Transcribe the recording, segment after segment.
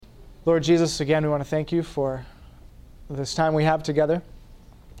Lord Jesus, again, we want to thank you for this time we have together.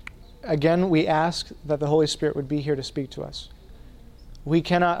 Again, we ask that the Holy Spirit would be here to speak to us. We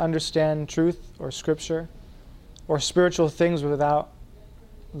cannot understand truth or Scripture or spiritual things without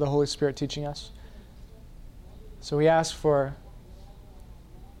the Holy Spirit teaching us. So we ask for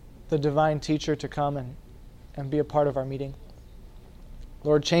the divine teacher to come and be a part of our meeting.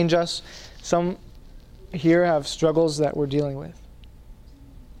 Lord, change us. Some here have struggles that we're dealing with.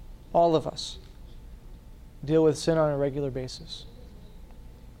 All of us deal with sin on a regular basis.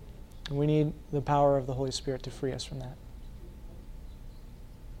 And we need the power of the Holy Spirit to free us from that.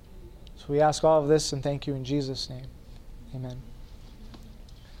 So we ask all of this and thank you in Jesus' name. Amen.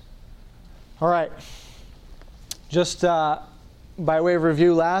 All right. Just by way of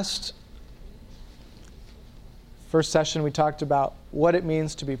review, first session we talked about what it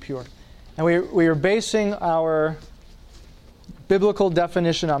means to be pure. And we are basing our biblical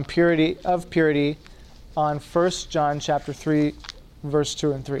definition on purity on 1 John chapter 3, verse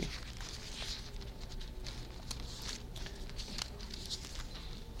 2 and 3.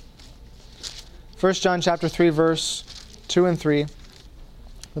 First John chapter 3, verse 2 and 3.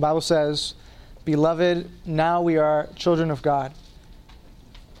 The Bible says, "Beloved, now we are children of God,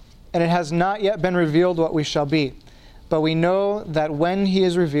 and it has not yet been revealed what we shall be. But we know that when he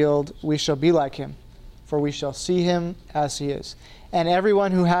is revealed, we shall be like him, for we shall see him as he is. And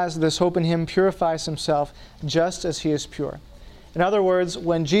everyone who has this hope in him purifies himself just as he is pure." In other words,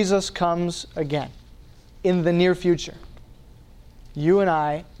 when Jesus comes again, in the near future, you and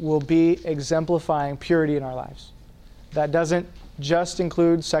I will be exemplifying purity in our lives. That doesn't just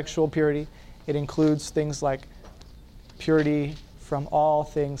include sexual purity. It includes things like purity from all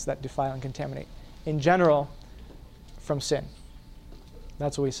things that defile and contaminate. In general, from sin.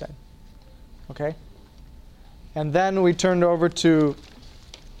 That's what we said. Okay? And then we turned over to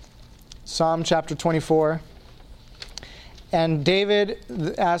Psalm chapter 24. And David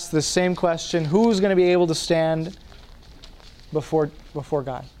asked the same question: who's going to be able to stand before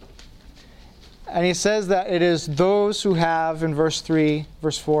God? And he says that it is those who have, in verse 3,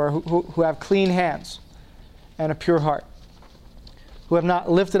 verse 4, who have clean hands and a pure heart, who have not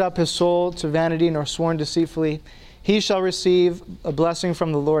lifted up his soul to vanity nor sworn deceitfully. He shall receive a blessing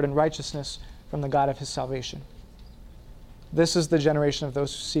from the Lord and righteousness from the God of his salvation. This is the generation of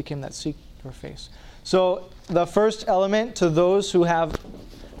those who seek him, that seek your face. So the first element to those who have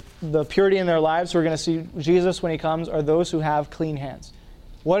the purity in their lives, who are going to see Jesus when he comes, are those who have clean hands.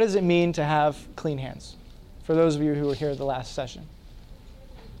 What does it mean to have clean hands? For those of you who were here the last session.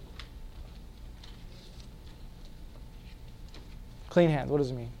 Clean hands, what does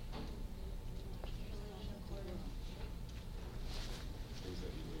it mean?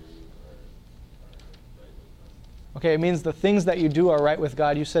 Okay, it means the things that you do are right with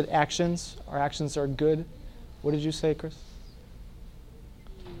God. You said actions. Our actions are good. What did you say, Chris?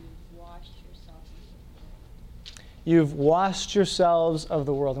 You've washed yourselves of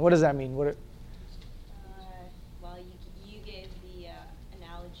the world. And what does that mean? Well, you gave the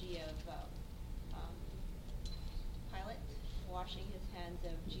analogy of Pilate washing his hands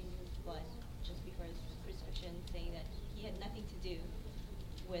of Jesus' blood just before his crucifixion, saying that he had nothing to do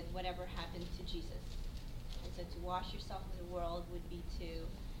with whatever happened to Jesus. And so to wash yourself of the world would be to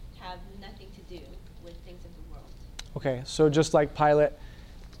have nothing to do with things of the world. Okay, so just like Pilate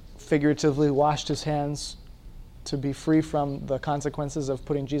figuratively washed his hands to be free from the consequences of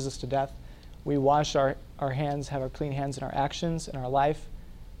putting Jesus to death, we wash our hands, have our clean hands in our actions, in our life.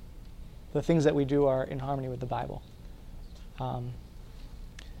 The things that we do are in harmony with the Bible. And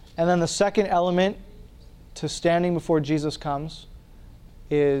then the second element to standing before Jesus comes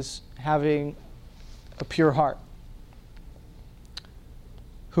is having a pure heart.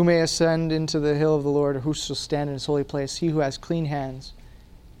 Who may ascend into the hill of the Lord, or who shall stand in his holy place? He who has clean hands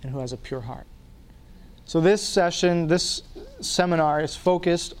and who has a pure heart. So this seminar is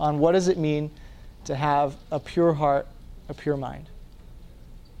focused on what does it mean to have a pure heart, a pure mind.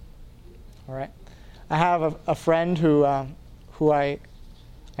 All right. I have a friend who I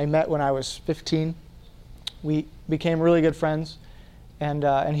met when I was 15. We became really good friends, and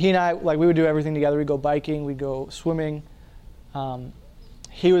he and I, we would do everything together. We'd go biking, we'd go swimming.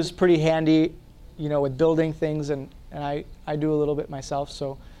 He was pretty handy, with building things, and I do a little bit myself.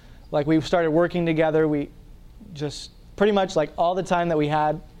 So, we started working together. We just pretty much all the time that we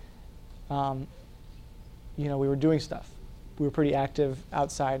had, we were doing stuff. We were pretty active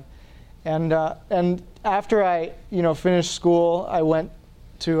outside, and after I finished school, I went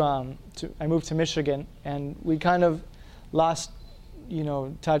I moved to Michigan, and we kind of lost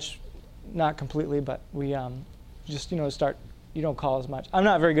touch, not completely, but we just start you don't call as much. I'm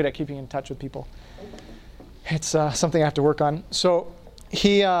not very good at keeping in touch with people. It's something I have to work on. So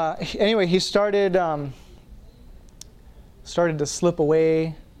he started to slip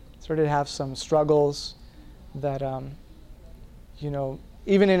away, started to have some struggles that,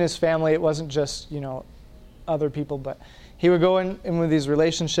 even in his family, it wasn't just, other people, but he would go in with these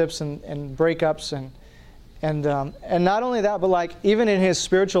relationships and breakups and not only that, but like even in his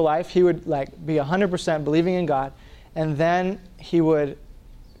spiritual life, he would like be 100% believing in God, and then he would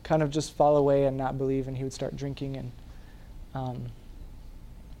kind of just fall away and not believe, and he would start drinking and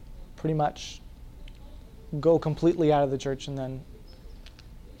pretty much go completely out of the church, and then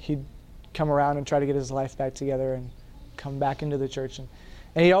he'd come around and try to get his life back together and come back into the church.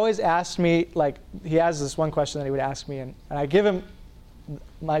 And he always asked me, like, he has this one question that he would ask me, and I give him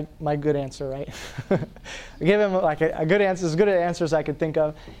my good answer, right? I give him like a good answer, as good an answer as I could think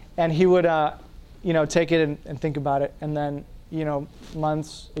of, and he would, take it and think about it, and then,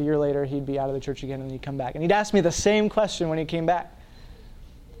 months, a year later, he'd be out of the church again, and he'd come back, and he'd ask me the same question when he came back.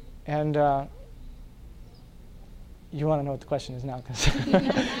 And you want to know what the question is now, because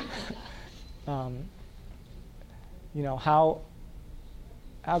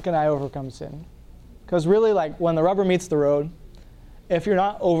how can I overcome sin? Because really, like, when the rubber meets the road, if you're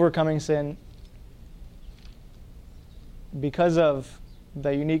not overcoming sin because of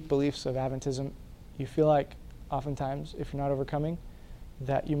the unique beliefs of Adventism, you feel like oftentimes, if you're not overcoming,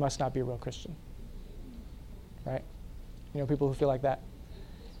 that you must not be a real Christian, right? People who feel like that.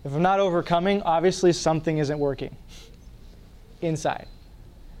 If I'm not overcoming, obviously something isn't working inside.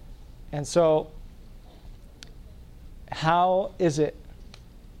 And so, how is it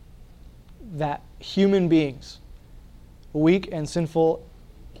that human beings, weak and sinful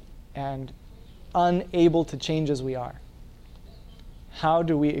and unable to change as we are, how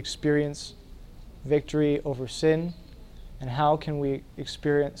do we experience victory over sin, and how can we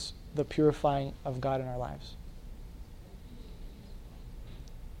experience the purifying of God in our lives?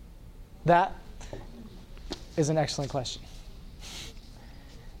 That is an excellent question.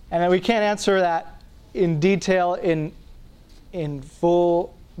 And we can't answer that in detail, in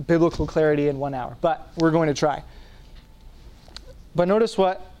full biblical clarity in 1 hour, but we're going to try. But notice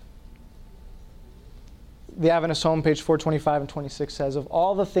what the Adventist Home, page 425 and 26 says, of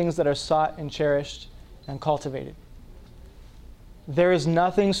all the things that are sought and cherished and cultivated, there is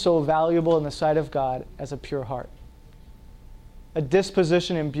nothing so valuable in the sight of God as a pure heart, a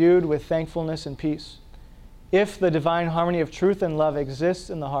disposition imbued with thankfulness and peace. If the divine harmony of truth and love exists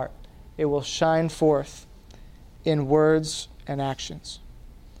in the heart, it will shine forth in words and actions.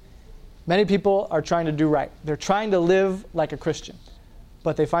 Many people are trying to do right. They're trying to live like a Christian,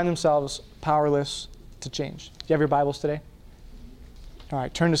 but they find themselves powerless to change. Do you have your Bibles today? All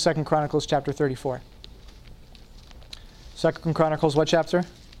right, turn to 2 Chronicles chapter 34. 2 Chronicles, what chapter?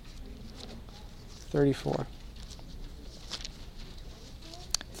 34.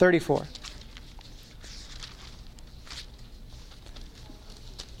 34.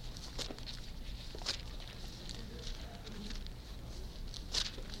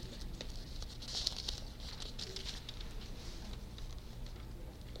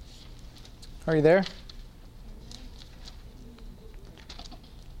 Are you there?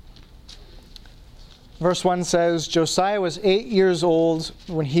 Verse 1 says, Josiah was 8 years old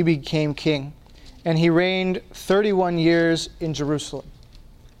when he became king, and he reigned 31 years in Jerusalem.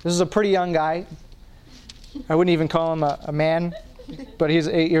 This is a pretty young guy. I wouldn't even call him a man, but he's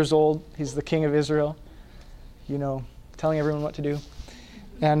 8 years old. He's the king of Israel, telling everyone what to do.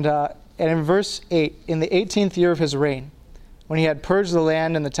 And in verse 8, in the 18th year of his reign, when he had purged the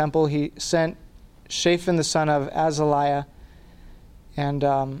land and the temple, he sent Shaphan the son of Azaliah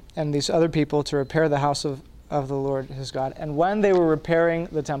and these other people to repair the house of the Lord his God. And when they were repairing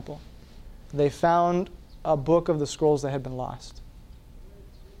the temple, they found a book of the scrolls that had been lost.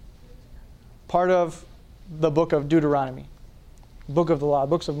 Part of the book of Deuteronomy, book of the law,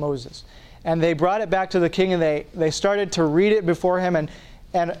 books of Moses. And they brought it back to the king, and they started to read it before him.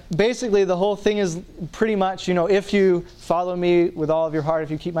 And basically the whole thing is pretty much, if you follow me with all of your heart,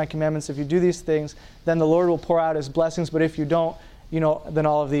 if you keep my commandments, if you do these things, then the Lord will pour out his blessings. But if you don't, then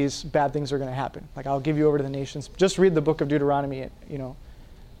all of these bad things are going to happen. Like, I'll give you over to the nations. Just read the book of Deuteronomy,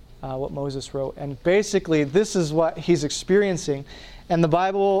 what Moses wrote. And basically this is what he's experiencing. And the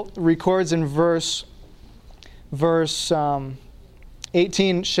Bible records in verse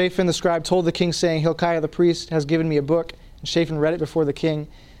 18, Shaphan the scribe told the king, saying, Hilkiah the priest has given me a book. And Shaphan read it before the king.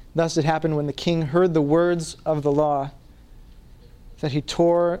 Thus it happened when the king heard the words of the law that he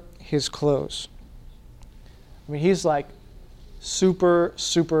tore his clothes. I mean, he's like super,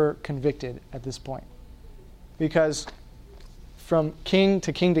 super convicted at this point. Because from king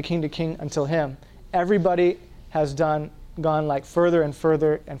to king to king to king until him, everybody has gone like further and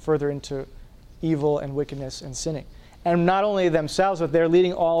further and further into evil and wickedness and sinning. And not only themselves, but they're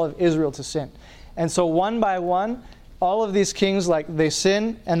leading all of Israel to sin. And so one by one, all of these kings, like, they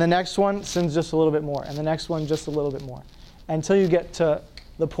sin, and the next one sins just a little bit more, and the next one just a little bit more, until you get to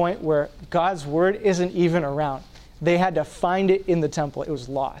the point where God's word isn't even around. They had to find it in the temple. It was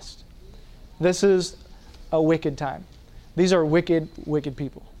lost. This is a wicked time. These are wicked, wicked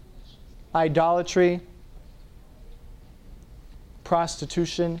people. Idolatry,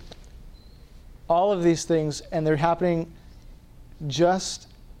 prostitution, all of these things, and they're happening just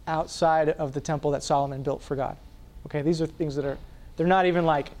outside of the temple that Solomon built for God. Okay, these are things that they're not even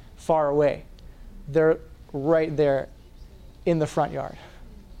like far away. They're right there in the front yard.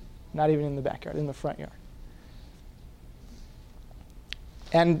 Not even in the backyard, in the front yard.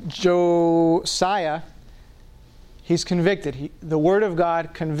 And Josiah, he's convicted. The word of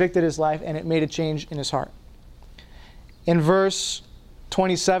God convicted his life, and it made a change in his heart. In verse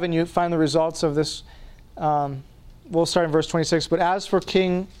 27, you find the results of this. We'll start in verse 26. But as for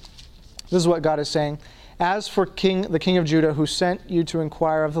King, this is what God is saying. As for the king of Judah, who sent you to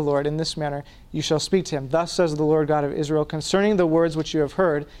inquire of the Lord, in this manner you shall speak to him. Thus says the Lord God of Israel, concerning the words which you have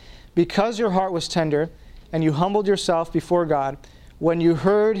heard, because your heart was tender, and you humbled yourself before God, when you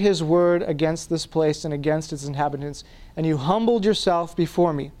heard his word against this place and against its inhabitants, and you humbled yourself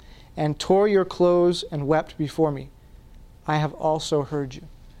before me, and tore your clothes and wept before me, I have also heard you.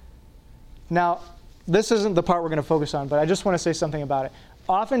 Now, this isn't the part we're going to focus on, but I just want to say something about it.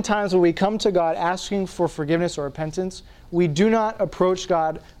 Oftentimes when we come to God asking for forgiveness or repentance, we do not approach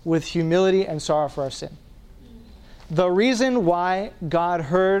God with humility and sorrow for our sin. The reason why God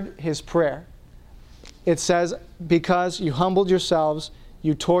heard his prayer, it says, because you humbled yourselves,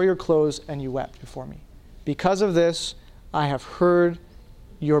 you tore your clothes, and you wept before me. Because of this, I have heard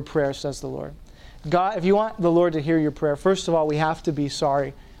your prayer, says the Lord. God, if you want the Lord to hear your prayer, first of all, we have to be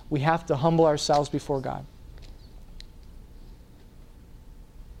sorry. We have to humble ourselves before God.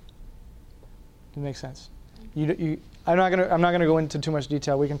 It makes sense. I'm not going to go into too much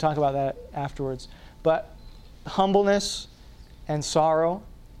detail. We can talk about that afterwards. But humbleness and sorrow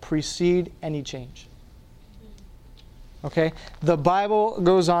precede any change. Okay? The Bible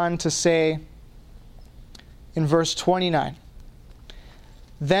goes on to say in verse 29,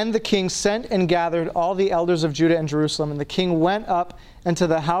 then the king sent and gathered all the elders of Judah and Jerusalem, and the king went up into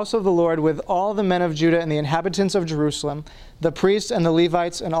the house of the Lord with all the men of Judah and the inhabitants of Jerusalem, the priests and the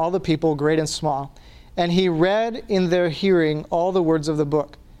Levites and all the people, great and small. And he read in their hearing all the words of the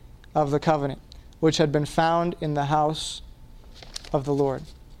book of the covenant, which had been found in the house of the Lord.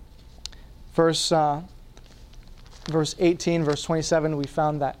 Verse 18, verse 27, we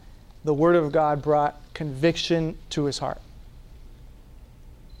found that the word of God brought conviction to his heart.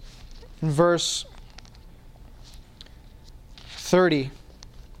 In verse 30,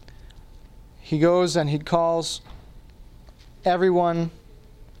 he goes and he calls everyone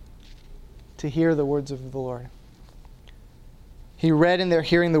to hear the words of the Lord. He read in their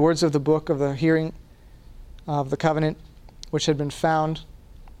hearing the words of the book of the hearing of the covenant, which had been found.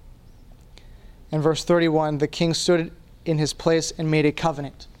 In verse 31, the king stood in his place and made a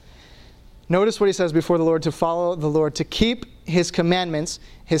covenant. Notice what he says before the Lord: to follow the Lord, to keep his commandments,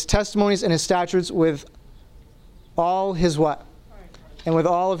 his testimonies, and his statutes with all his what? And with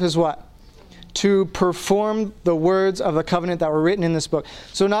all of his what? To perform the words of the covenant that were written in this book.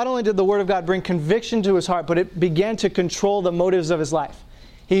 So not only did the word of God bring conviction to his heart, but it began to control the motives of his life.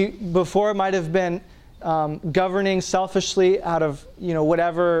 He before might have been governing selfishly out of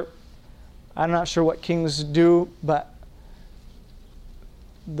whatever. I'm not sure what kings do, but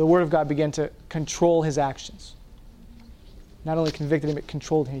the word of God began to control his actions. Not only convicted him, but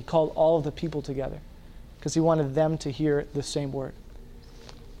controlled him. He called all of the people together because he wanted them to hear the same word.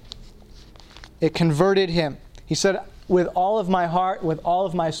 It converted him. He said, with all of my heart, with all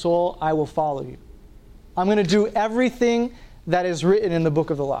of my soul, I will follow you. I'm going to do everything that is written in the book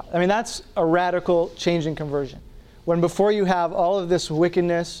of the law. I mean, that's a radical change in conversion. When before you have all of this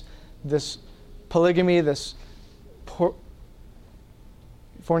wickedness, this polygamy, this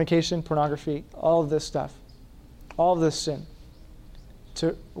fornication, pornography, all of this stuff, all of this sin,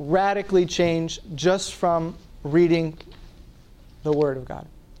 to radically change just from reading the Word of God.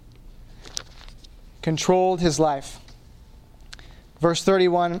 Controlled his life. Verse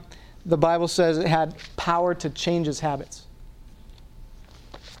 31, the Bible says it had power to change his habits.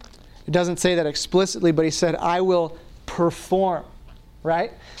 It doesn't say that explicitly, but he said, I will perform.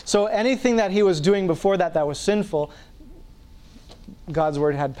 Right? So anything that he was doing before that was sinful, God's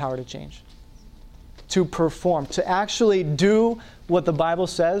word had power to change. to perform, to actually do what the Bible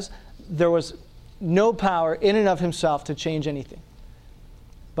says. There was no power in and of himself to change anything.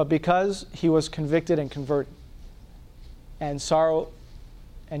 But because he was convicted and converted, and sorrow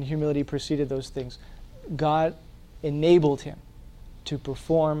and humility preceded those things, God enabled him to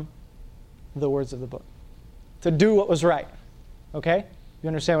perform the words of the book, to do what was right. Okay? You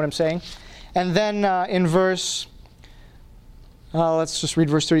understand what I'm saying? And then in verse, let's just read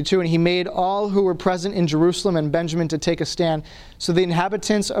verse 32. And he made all who were present in Jerusalem and Benjamin to take a stand. So the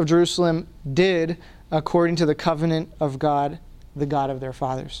inhabitants of Jerusalem did according to the covenant of God, the God of their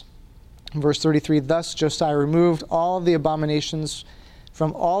fathers. Verse 33, thus Josiah removed all the abominations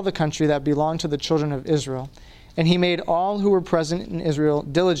from all the country that belonged to the children of Israel. And he made all who were present in Israel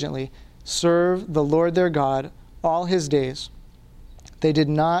diligently serve the Lord their God all his days. They did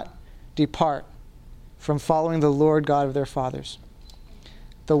not depart from following the Lord God of their fathers.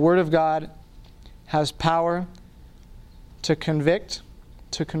 The Word of God has power to convict,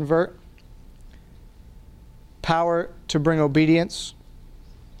 to convert, power to bring obedience,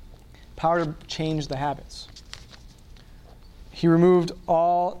 power to change the habits. He removed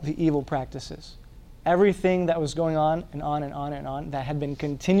all the evil practices. Everything that was going on and on and on and on, that had been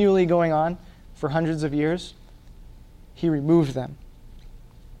continually going on for hundreds of years, he removed them.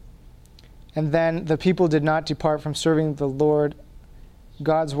 And then the people did not depart from serving the Lord.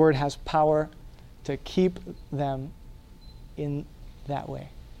 God's word has power to keep them in that way.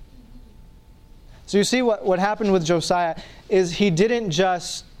 So you see what happened with Josiah is he didn't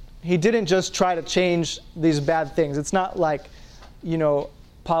just try to change these bad things. It's not like,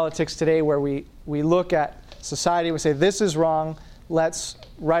 politics today where we look at society, we say, this is wrong, let's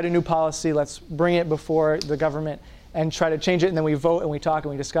write a new policy, let's bring it before the government and try to change it, and then we vote and we talk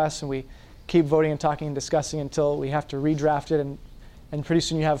and we discuss and we keep voting and talking and discussing until we have to redraft it, and pretty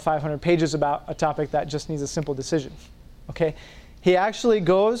soon you have 500 pages about a topic that just needs a simple decision. Okay? He actually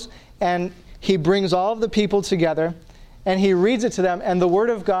goes and he brings all of the people together and he reads it to them, and the Word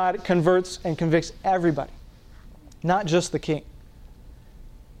of God converts and convicts everybody, not just the king.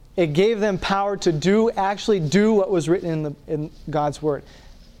 It gave them power to actually do what was written in God's Word.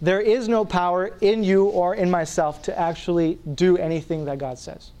 There is no power in you or in myself to actually do anything that God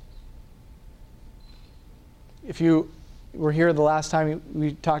says. If you were here the last time,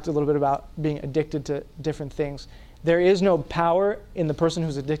 we talked a little bit about being addicted to different things. There is no power in the person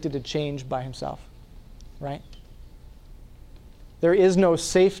who's addicted to change by himself, right? There is no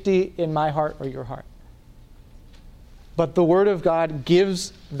safety in my heart or your heart. But the Word of God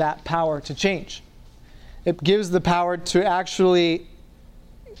gives that power to change. It gives the power to actually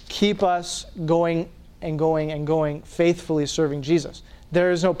keep us going and going and going, faithfully serving Jesus.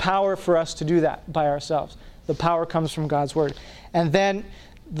 There is no power for us to do that by ourselves. The power comes from God's Word. And then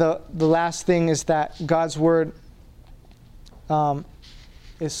the last thing is that God's Word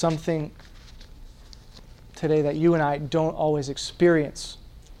is something today that you and I don't always experience.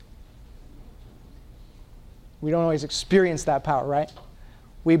 We don't always experience that power, right?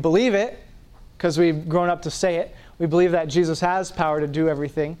 We believe it because we've grown up to say it. We believe that Jesus has power to do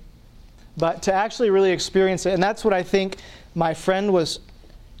everything. But to actually really experience it, and that's what I think my friend was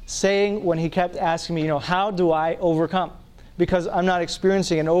saying when he kept asking me, how do I overcome? Because I'm not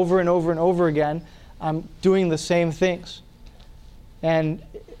experiencing it over and over and over again. I'm doing the same things. And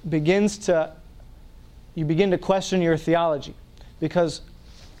you begin to question your theology. Because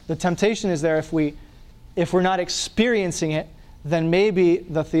the temptation is there, if we're not experiencing it, then maybe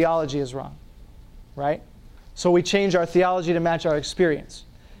the theology is wrong, right? So we change our theology to match our experience.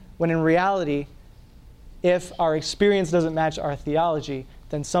 When in reality, if our experience doesn't match our theology,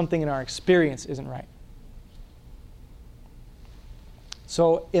 then something in our experience isn't right.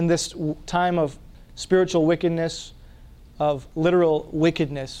 So in this time of spiritual wickedness, of literal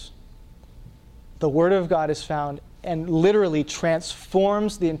wickedness, the Word of God is found and literally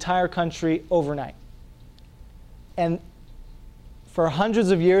transforms the entire country overnight. And for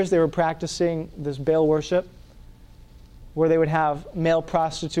hundreds of years, they were practicing this Baal worship, where they would have male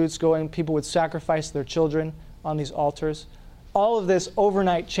prostitutes going, people would sacrifice their children on these altars. All of this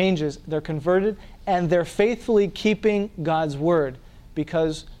overnight changes. They're converted, and they're faithfully keeping God's Word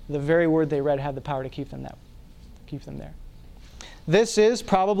because the very Word they read had the power to keep them there. This is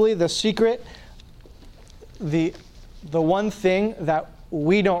probably the secret, the one thing that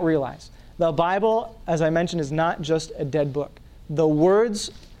we don't realize. The Bible, as I mentioned, is not just a dead book. The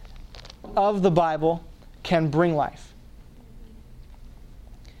words of the Bible can bring life.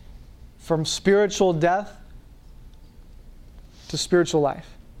 From spiritual death to spiritual life.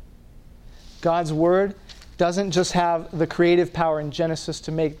 God's Word doesn't just have the creative power in Genesis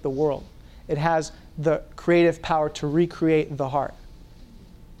to make the world. It has the creative power to recreate the heart.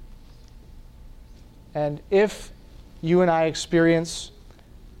 And if you and I experience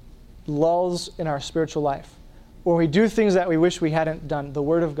lulls in our spiritual life, or we do things that we wish we hadn't done, the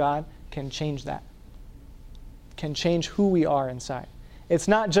Word of God can change that. Can change who we are inside. It's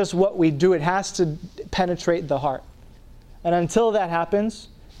not just what we do, it has to penetrate the heart. And until that happens,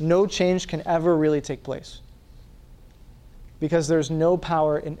 no change can ever really take place. Because there's no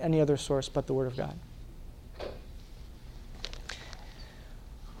power in any other source but the Word of God.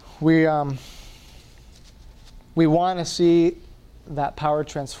 We want to see that power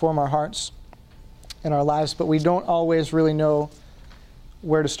transform our hearts and our lives, but we don't always really know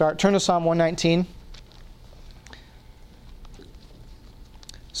where to start. Turn to Psalm 119.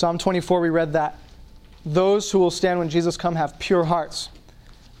 Psalm 24, we read that those who will stand when Jesus comes have pure hearts.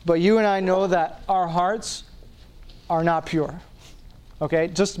 But you and I know that our hearts are not pure. Okay?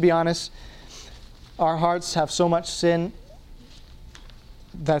 Just to be honest, our hearts have so much sin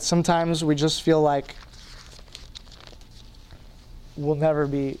that sometimes we just feel like we'll never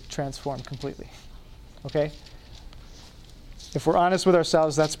be transformed completely. Okay? If we're honest with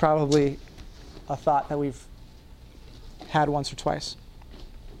ourselves, that's probably a thought that we've had once or twice.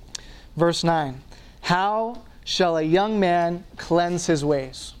 Verse 9. How shall a young man cleanse his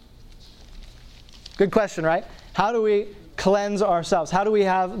ways? Good question, right? How do we cleanse ourselves? How do we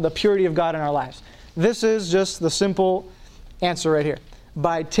have the purity of God in our lives? This is just the simple answer right here.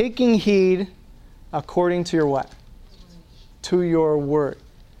 By taking heed according to your what? To your word.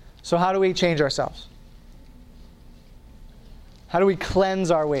 So how do we change ourselves? How do we cleanse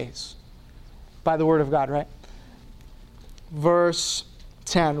our ways? By the word of God, right? Verse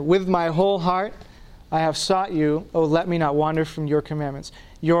 10. With my whole heart I have sought you. Oh, let me not wander from your commandments.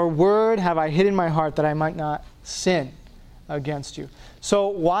 Your word have I hid in my heart that I might not sin against you. So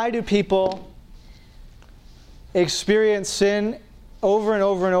why do people experience sin over and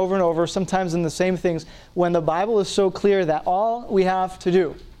over and over and over, sometimes in the same things, when the Bible is so clear that all we have to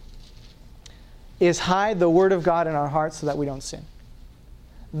do is hide the Word of God in our hearts so that we don't sin?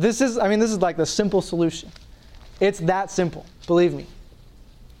 This is like the simple solution. It's that simple, believe me.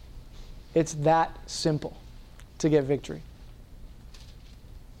 It's that simple to get victory.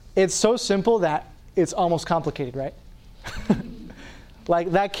 It's so simple that it's almost complicated, right?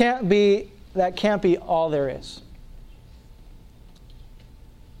 Like that can't be all there is.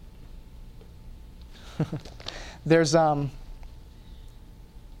 There's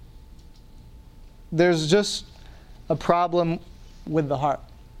just a problem with the heart.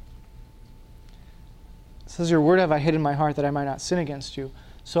 It says, your word have I hid in my heart that I might not sin against you.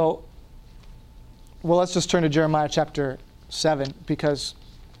 So, well, let's just turn to Jeremiah chapter 7, because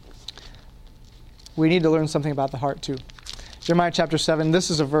we need to learn something about the heart too. Jeremiah chapter 7, this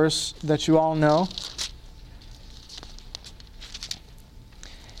is a verse that you all know.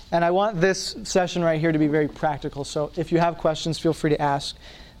 And I want this session right here to be very practical. So if you have questions, feel free to ask.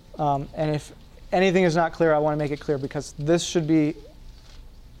 And if anything is not clear, I want to make it clear, because this should be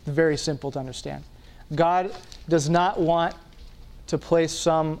very simple to understand. God does not want to place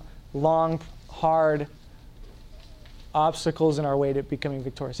some long, hard obstacles in our way to becoming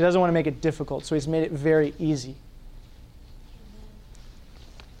victorious. He doesn't want to make it difficult, so He's made it very easy.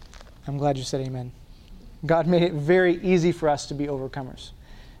 I'm glad you said amen. God made it very easy for us to be overcomers.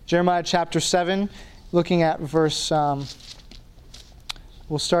 Jeremiah chapter 7, looking at verse, we'll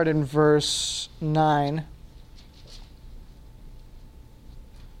start in verse 9.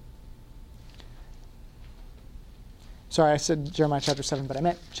 Sorry, I said Jeremiah chapter 7, but I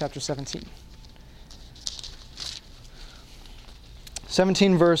meant chapter 17.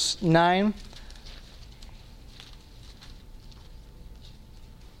 17 verse 9.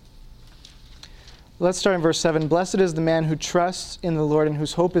 Let's start in verse 7. Blessed is the man who trusts in the Lord and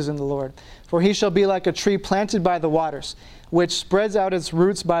whose hope is in the Lord. For he shall be like a tree planted by the waters, which spreads out its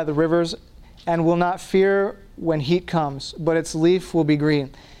roots by the rivers, and will not fear when heat comes, but its leaf will be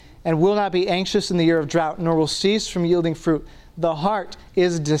green, and will not be anxious in the year of drought, nor will cease from yielding fruit. The heart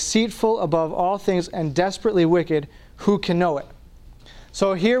is deceitful above all things and desperately wicked. Who can know it?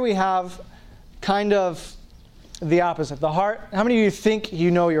 So here we have kind of the opposite. The heart, how many of you think you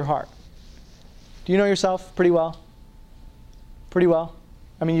know your heart? Do you know yourself pretty well? Pretty well?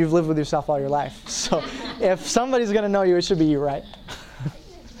 I mean, you've lived with yourself all your life. So if somebody's going to know you, it should be you, right?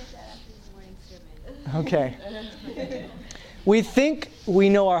 Okay. We think we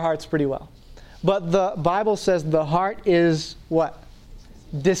know our hearts pretty well. But the Bible says the heart is what?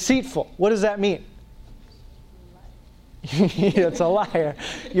 Deceitful. What does that mean? It's a liar.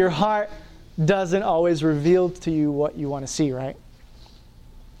 Your heart doesn't always reveal to you what you want to see, right?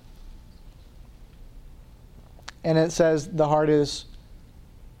 And it says the heart is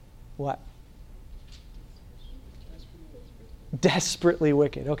what? Desperately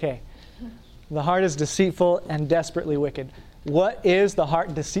wicked. Okay. The heart is deceitful and desperately wicked. What is the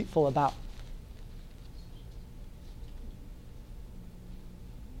heart deceitful about?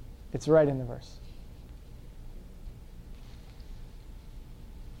 It's right in the verse.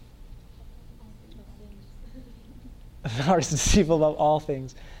 The heart is deceitful above all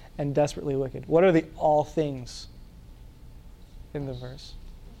things and desperately wicked. What are the all things in the verse?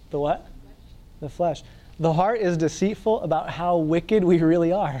 The what? The flesh. The heart is deceitful about how wicked we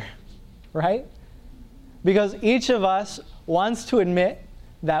really are, right? Because each of us wants to admit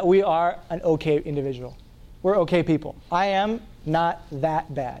that we are an okay individual. We're okay people. I am not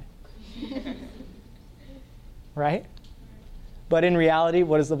that bad. Right? But in reality,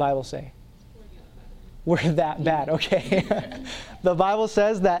 what does the Bible say? We're that bad, okay? The Bible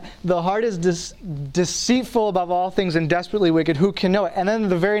says that the heart is deceitful above all things and desperately wicked. Who can know it? And then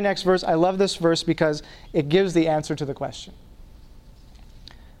the very next verse, I love this verse because it gives the answer to the question.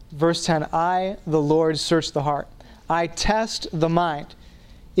 Verse 10, I, the Lord, search the heart. I test the mind,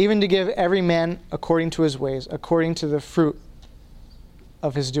 even to give every man according to his ways, according to the fruit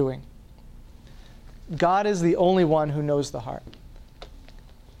of his doing. God is the only one who knows the heart.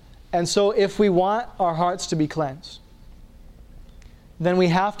 And so if we want our hearts to be cleansed, then we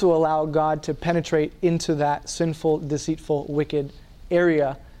have to allow God to penetrate into that sinful, deceitful, wicked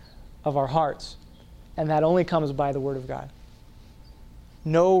area of our hearts. And that only comes by the Word of God.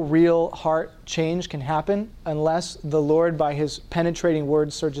 No real heart change can happen unless the Lord, by His penetrating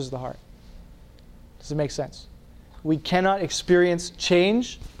Word, searches the heart. Does it make sense? We cannot experience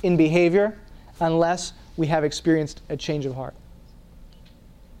change in behavior unless we have experienced a change of heart.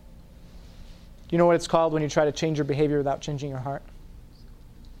 Do you know what it's called when you try to change your behavior without changing your heart?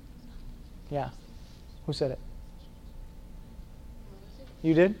 Yeah. Who said it?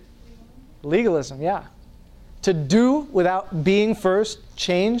 You did? Legalism, yeah. To do without being first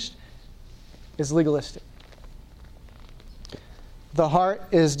changed is legalistic. The heart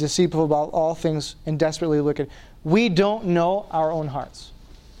is deceitful about all things and desperately wicked. We don't know our own hearts.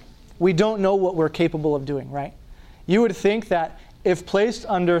 We don't know what we're capable of doing, right? You would think that if placed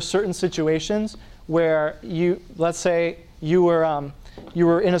under certain situations where let's say you were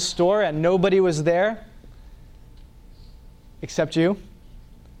in a store and nobody was there except you,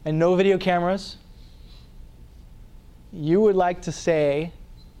 and no video cameras, you would like to say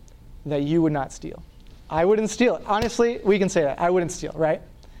that you would not steal. I wouldn't steal. Honestly, we can say that. I wouldn't steal, right?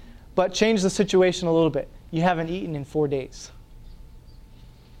 But change the situation a little bit. You haven't eaten in 4 days.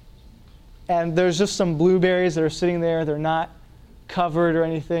 And there's just some blueberries that are sitting there. They're not covered or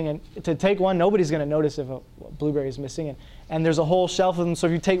anything. And to take one, nobody's going to notice if a blueberry is missing. And there's a whole shelf of them. So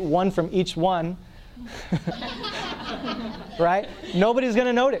if you take one from each one, right? Nobody's going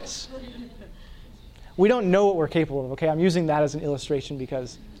to notice. We don't know what we're capable of, okay? I'm using that as an illustration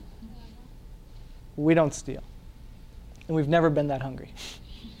because we don't steal. And we've never been that hungry,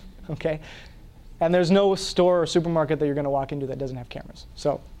 okay? And there's no store or supermarket that you're going to walk into that doesn't have cameras.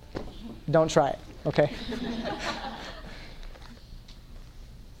 So don't try it, okay?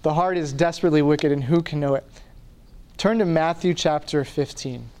 The heart is desperately wicked, and who can know it? Turn to Matthew chapter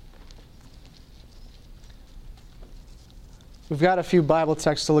 15. We've got a few Bible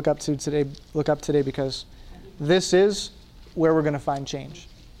texts to look up today because this is where we're going to find change.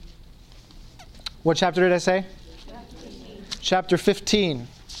 What chapter did I say? Chapter 15.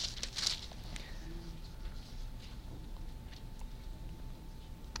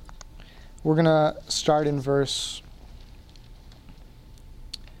 We're going to start in verse,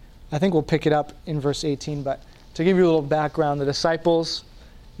 I think we'll pick it up in verse 18, but to give you a little background, the disciples,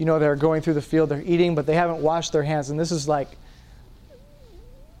 they're going through the field, they're eating, but they haven't washed their hands, and this is like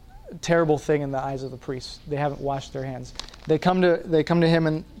a terrible thing in the eyes of the priests. They haven't washed their hands. They come to him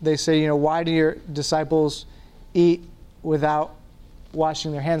and they say, why do your disciples eat without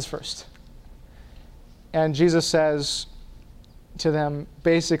washing their hands first? And Jesus says to them,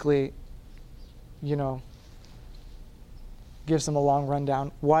 basically, gives them a long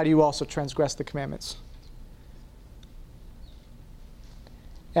rundown. Why do you also transgress the commandments?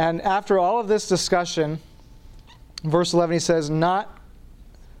 And after all of this discussion, verse 11, he says, not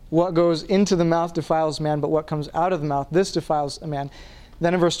what goes into the mouth defiles man, but what comes out of the mouth, this defiles a man.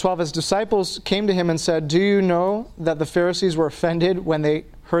 Then in verse 12, his disciples came to him and said, do you know that the Pharisees were offended when they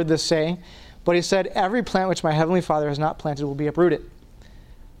heard this saying? But he said, every plant which my heavenly Father has not planted will be uprooted.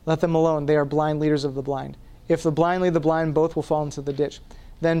 Let them alone. They are blind leaders of the blind. If the blind lead the blind, both will fall into the ditch.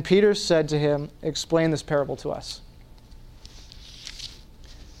 Then Peter said to him, explain this parable to us.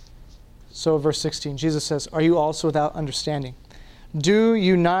 So verse 16, Jesus says, "Are you also without understanding? Do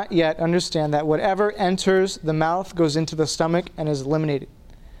you not yet understand that whatever enters the mouth goes into the stomach and is eliminated?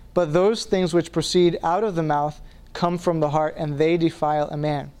 But those things which proceed out of the mouth come from the heart, and they defile a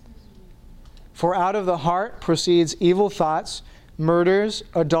man. For out of the heart proceeds evil thoughts, murders,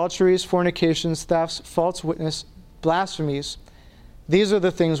 adulteries, fornications, thefts, false witness, blasphemies. These are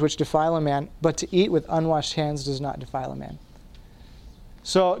the things which defile a man, but to eat with unwashed hands does not defile a man."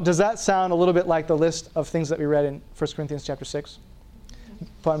 So does that sound a little bit like the list of things that we read in 1 Corinthians chapter 6?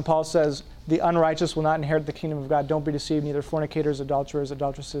 When Paul says, the unrighteous will not inherit the kingdom of God. Don't be deceived, neither fornicators, adulterers,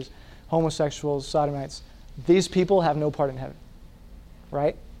 adulteresses, homosexuals, sodomites. These people have no part in heaven.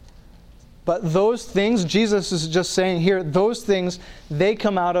 Right? But those things, Jesus is just saying here, those things, they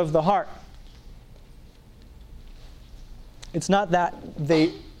come out of the heart. It's not that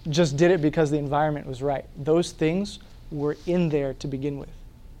they just did it because the environment was right. Those things were in there to begin with.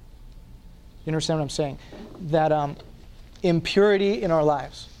 You understand what I'm saying? That impurity in our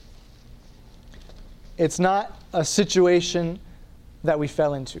lives, it's not a situation that we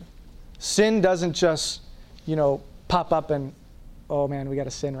fell into. Sin doesn't just, pop up and, oh man, we got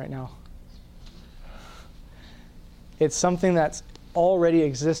to sin right now. It's something that's already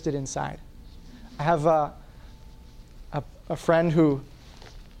existed inside. I have a friend who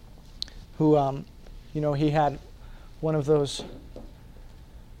he had one of those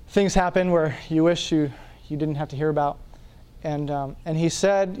things happen where you wish you didn't have to hear about. And he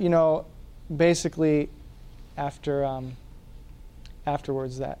said, basically afterwards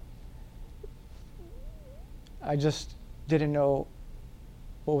that I just didn't know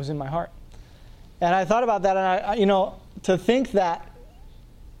what was in my heart. And I thought about that, and to think that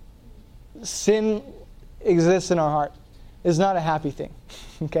sin exists in our heart is not a happy thing,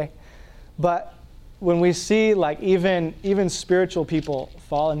 okay? But when we see even spiritual people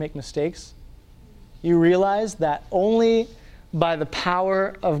fall and make mistakes, you realize that only by the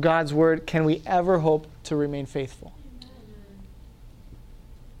power of God's word can we ever hope to remain faithful.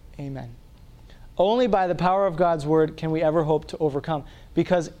 Amen. Only by the power of God's word can we ever hope to overcome.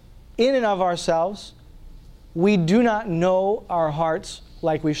 Because in and of ourselves, we do not know our hearts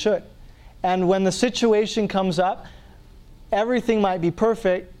like we should. And when the situation comes up, everything might be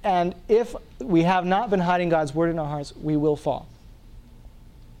perfect, and if we have not been hiding God's word in our hearts, we will fall.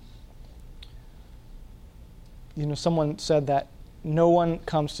 Someone said that no one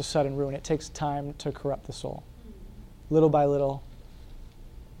comes to sudden ruin. It takes time to corrupt the soul. Little by little,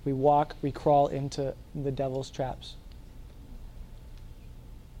 we crawl into the devil's traps.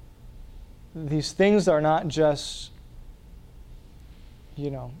 These things are not just,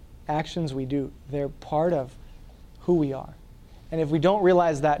 actions we do. They're part of who we are. And if we don't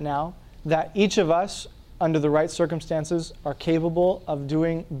realize that now, that each of us, under the right circumstances, are capable of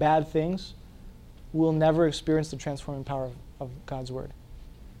doing bad things, we'll never experience the transforming power of God's word.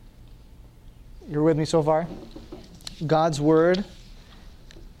 You're with me so far? God's word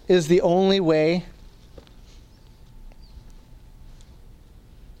is the only way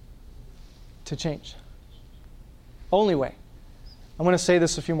to change. Only way. I'm going to say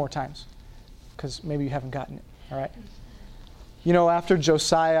this a few more times because maybe you haven't gotten it. All right? After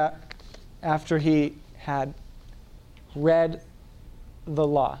Josiah, after he had read the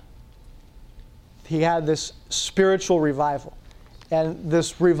law, he had this spiritual revival. And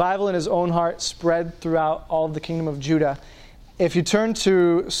this revival in his own heart spread throughout all of the kingdom of Judah. If you turn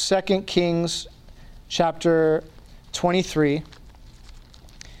to 2 Kings chapter 23,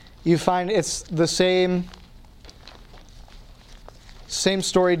 you find it's the same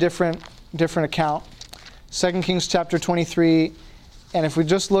story, different account. 2 Kings chapter 23, and if we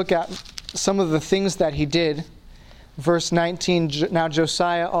just look at some of the things that he did, verse 19, now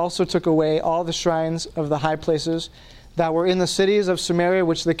Josiah also took away all the shrines of the high places that were in the cities of Samaria,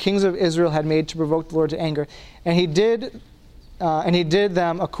 which the kings of Israel had made to provoke the Lord to anger. And he did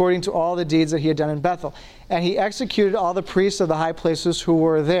them according to all the deeds that he had done in Bethel. And he executed all the priests of the high places who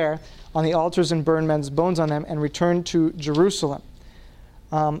were there on the altars and burned men's bones on them and returned to Jerusalem.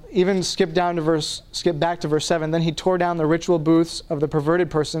 Even skip back to verse 7. Then he tore down the ritual booths of the perverted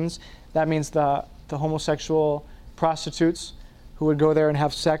persons. That means the homosexual prostitutes who would go there and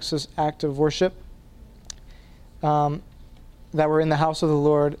have sex as act of worship. That were in the house of the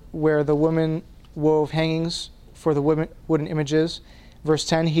Lord, where the women wove hangings for the wooden images. Verse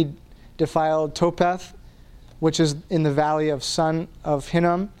 10, he defiled Topeth, which is in the valley of son of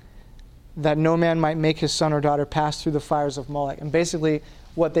Hinnom, that no man might make his son or daughter pass through the fires of Molech. And basically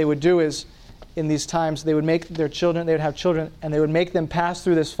what they would do is, in these times, they would make their children, they would have children, and they would make them pass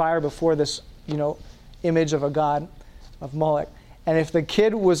through this fire before this, image of a god, of Molech. And if the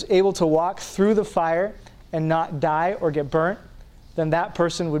kid was able to walk through the fire and not die or get burnt, then that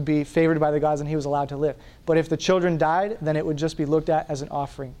person would be favored by the gods and he was allowed to live. But if the children died, then it would just be looked at as an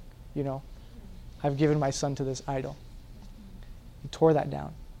offering. You know, I've given my son to this idol. He tore that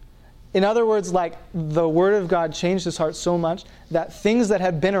down. In other words, like, the Word of God changed his heart so much that things that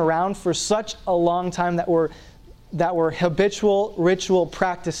had been around for such a long time that were habitual ritual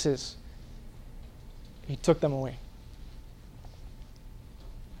practices, he took them away.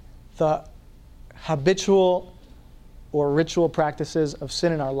 The habitual or ritual practices of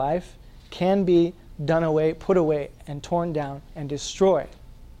sin in our life can be done away, put away, and torn down and destroyed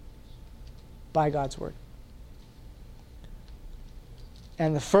by God's Word.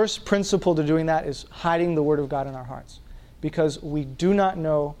 And the first principle to doing that is hiding the Word of God in our hearts, because we do not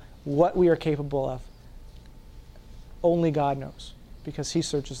know what we are capable of. Only God knows, because He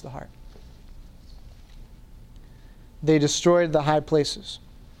searches the heart. They destroyed the high places,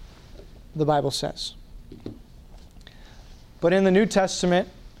 the Bible says. But in the New Testament,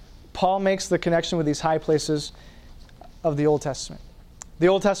 Paul makes the connection with these high places of the Old Testament. The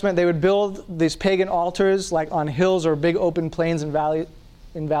Old Testament, they would build these pagan altars like on hills or big open plains and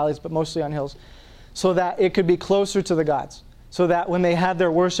valleys, but mostly on hills, so that it could be closer to the gods. So that when they had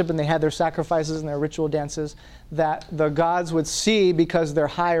their worship and they had their sacrifices and their ritual dances, that the gods would see because they're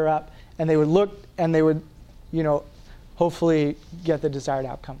higher up, and they would look and they would, you know, hopefully get the desired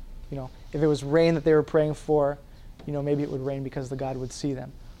outcome. You know, if it was rain that they were praying for, you know, maybe it would rain because the God would see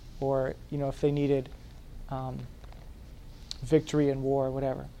them. Or, you know, if they needed victory in war or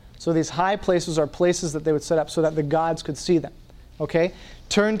whatever. So these high places are places that they would set up so that the gods could see them. Okay?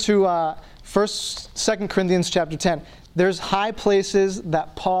 Turn to 2 Corinthians chapter 10. There's high places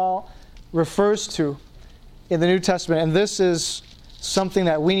that Paul refers to in the New Testament, and this is something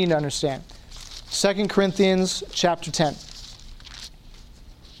that we need to understand. 2 Corinthians chapter 10.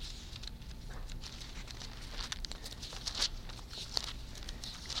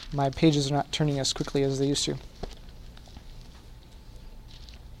 My pages are not turning as quickly as they used to.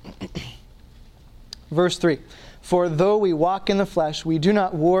 Verse 3. For though we walk in the flesh, we do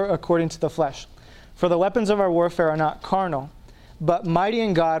not war according to the flesh. For the weapons of our warfare are not carnal, but mighty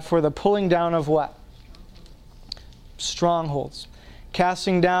in God for the pulling down of what? Strongholds.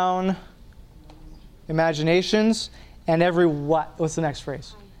 Casting down imaginations and every what? What's the next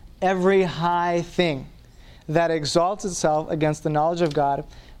phrase? Every high thing that exalts itself against the knowledge of God,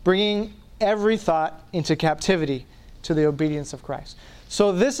 bringing every thought into captivity to the obedience of Christ.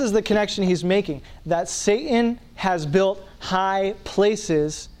 So this is the connection he's making, that Satan has built high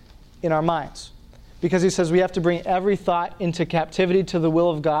places in our minds. Because he says we have to bring every thought into captivity to the will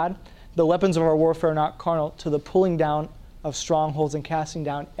of God. The weapons of our warfare are not carnal, to the pulling down of strongholds and casting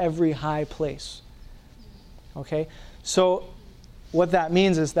down every high place. Okay? So what that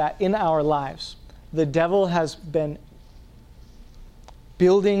means is that in our lives, the devil has been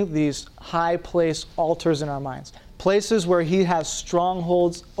building these high place altars in our minds. Places where he has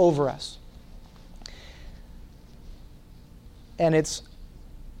strongholds over us. And it's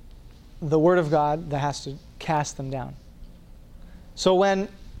the Word of God that has to cast them down. So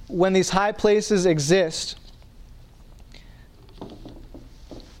when these high places exist,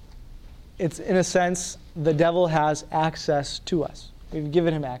 it's in a sense the devil has access to us. We've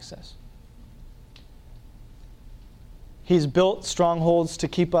given him access. He's built strongholds to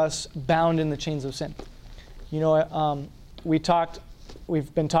keep us bound in the chains of sin. You know,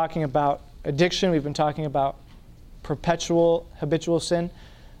 we've been talking about addiction, we've been talking about perpetual, habitual sin.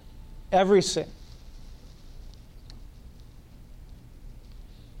 Every sin.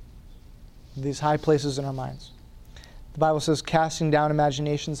 These high places in our minds. The Bible says, casting down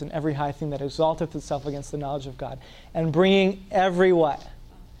imaginations and every high thing that exalteth itself against the knowledge of God, and bringing every what?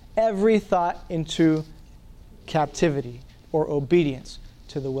 Every thought into captivity or obedience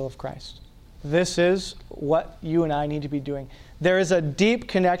to the will of Christ. This is what you and I need to be doing. There is a deep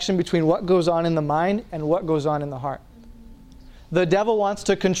connection between what goes on in the mind and what goes on in the heart. The devil wants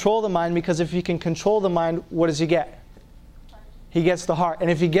to control the mind, because if he can control the mind, what does he get? He gets the heart. And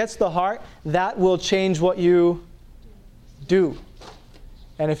if he gets the heart, that will change what you do.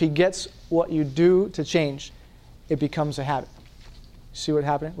 And if he gets what you do to change, it becomes a habit. See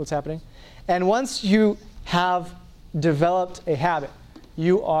what's happening? And once you have developed a habit,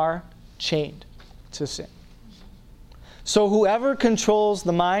 you are chained to sin. So whoever controls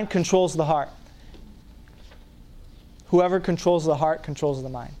the mind controls the heart. Whoever controls the heart controls the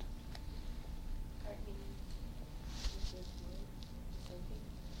mind.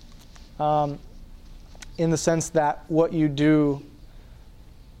 In the sense that what you do,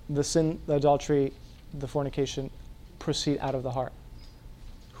 the sin, the adultery, the fornication, proceed out of the heart.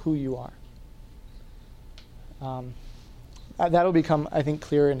 who you are. That'll become, I think,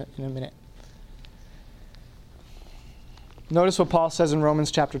 clear in a minute. Notice what Paul says in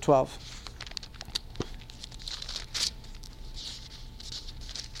Romans chapter 12.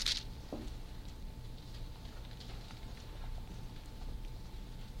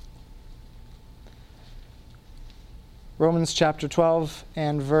 Romans chapter 12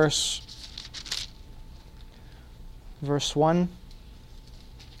 and verse 1.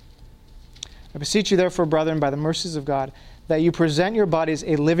 I beseech you therefore, brethren, by the mercies of God, that you present your bodies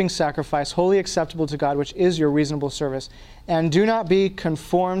a living sacrifice, wholly acceptable to God, which is your reasonable service. And do not be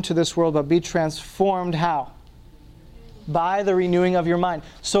conformed to this world, but be transformed how? By the renewing of your mind.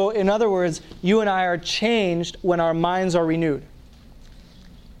 So in other words, you and I are changed when our minds are renewed.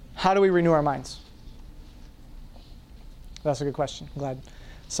 How do we renew our minds? That's a good question. I'm glad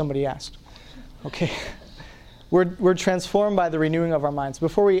somebody asked. Okay. We're transformed by the renewing of our minds.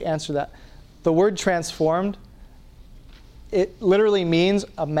 Before we answer that, the word transformed, it literally means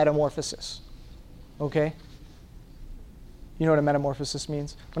a metamorphosis. Okay? You know what a metamorphosis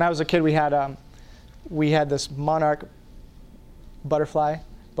means? When I was a kid, we had this monarch butterfly,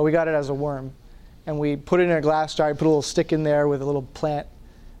 but we got it as a worm. And we put it in a glass jar, put a little stick in there with a little plant.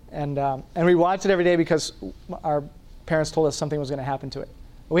 And we watched it every day because our parents told us something was going to happen to it.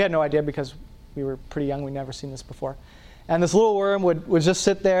 We had no idea because we were pretty young. We'd never seen this before. And this little worm would just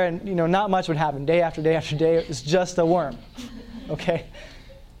sit there and, not much would happen. Day after day after day, it was just a worm. Okay?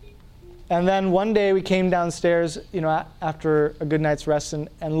 And then one day we came downstairs, after a good night's rest and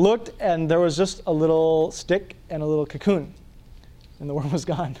looked, and there was just a little stick and a little cocoon. And the worm was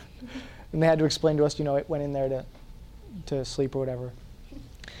gone. And they had to explain to us, it went in there to sleep or whatever.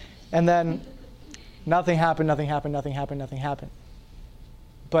 And then nothing happened.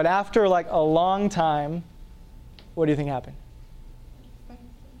 But after a long time, what do you think happened?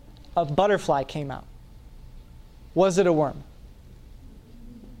 A butterfly came out. Was it a worm?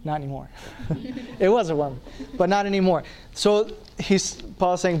 Not anymore. It was a worm, but not anymore. So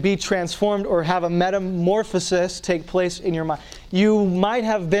Paul's saying, be transformed or have a metamorphosis take place in your mind. You might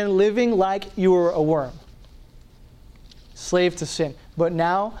have been living like you were a worm, slave to sin. But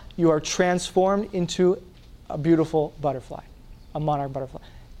now you are transformed into a beautiful butterfly, a monarch butterfly,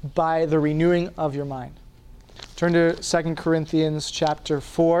 by the renewing of your mind. Turn to 2 Corinthians chapter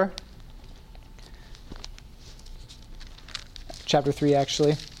 4. Chapter 3,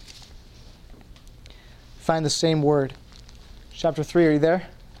 actually. Find the same word. Chapter 3, are you there?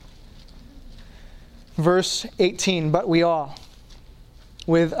 Verse 18, but we all,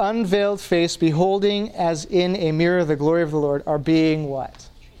 with unveiled face, beholding as in a mirror the glory of the Lord, are being what?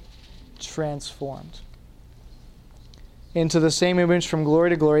 Transformed into the same image from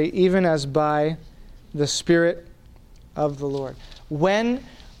glory to glory, even as by the Spirit of the Lord. When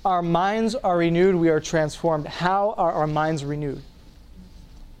our minds are renewed, we are transformed. How are our minds renewed?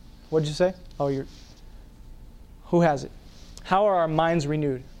 What did you say? Who has it? How are our minds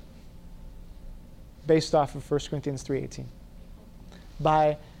renewed? Based off of 1 Corinthians 3:18.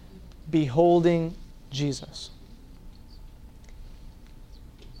 By beholding Jesus.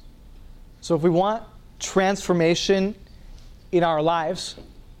 So if we want transformation in our lives,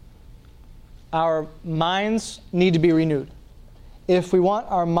 our minds need to be renewed. If we want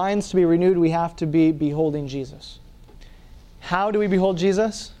our minds to be renewed, we have to be beholding Jesus. How do we behold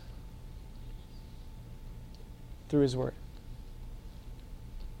Jesus? Through His Word.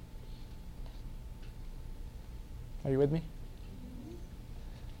 Are you with me?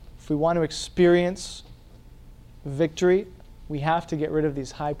 If we want to experience victory, we have to get rid of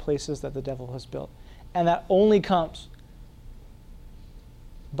these high places that the devil has built. And that only comes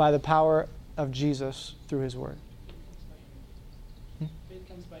by the power of Jesus through His Word. Faith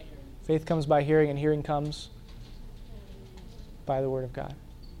comes by hearing. Faith comes by hearing, and hearing comes by the Word of God.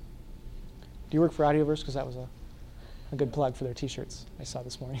 Do you work for Audioverse? Because that was a good plug for their t-shirts I saw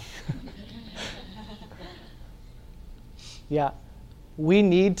this morning. Yeah. We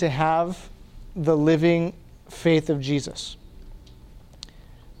need to have the living faith of Jesus.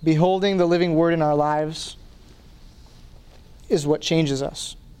 Beholding the living Word in our lives is what changes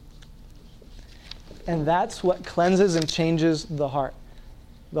us. And that's what cleanses and changes the heart.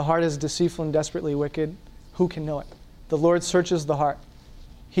 The heart is deceitful and desperately wicked. Who can know it? The Lord searches the heart.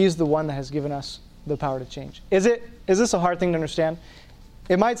 He's the one that has given us the power to change. Is this a hard thing to understand?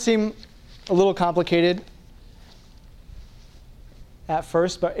 It might seem a little complicated at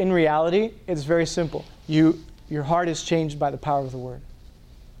first, but in reality, it's very simple. Your heart is changed by the power of the Word.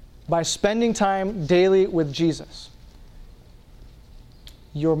 By spending time daily with Jesus,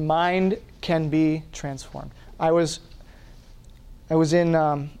 your mind can be transformed. I was I was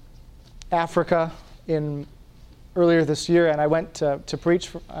in Africa earlier this year, and I went to preach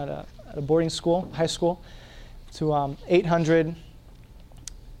at a boarding school, high school, to 800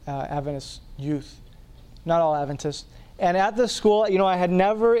 Adventist youth, not all Adventists. And at this school, I had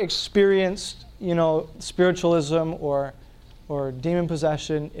never experienced, spiritualism or demon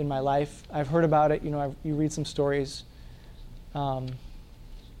possession in my life. I've heard about it. You read some stories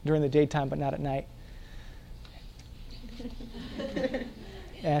during the daytime, but not at night.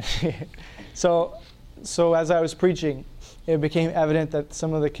 And so as I was preaching, it became evident that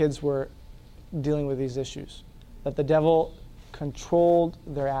some of the kids were dealing with these issues, that the devil controlled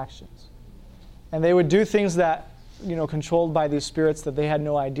their actions. And they would do things that, controlled by these spirits, that they had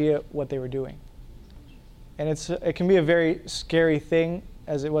no idea what they were doing. And it can be a very scary thing,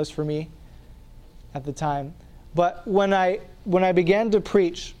 as it was for me at the time. But when I began to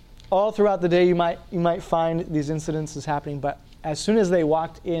preach, all throughout the day you might find these incidences happening, but as soon as they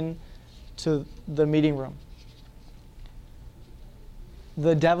walked in to the meeting room,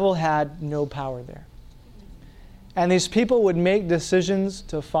 the devil had no power there. And these people would make decisions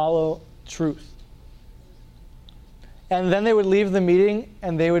to follow truth. And then they would leave the meeting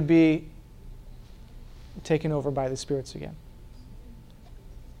and they would be taken over by the spirits again.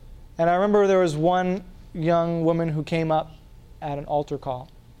 And I remember there was one young woman who came up at an altar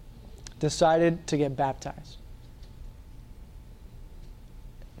call, decided to get baptized.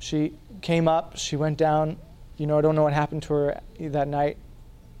 She came up, she went down. I don't know what happened to her that night.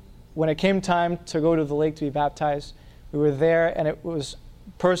 When it came time to go to the lake to be baptized, we were there, and it was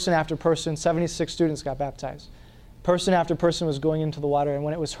person after person. 76 students got baptized. Person after person was going into the water, and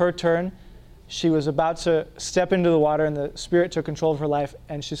when it was her turn, she was about to step into the water, and the Spirit took control of her life,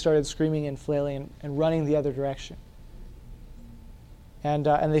 and she started screaming and flailing and running the other direction. And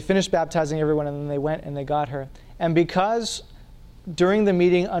they finished baptizing everyone, and then they went and they got her. And because during the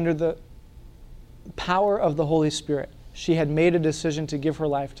meeting, under the power of the Holy Spirit, she had made a decision to give her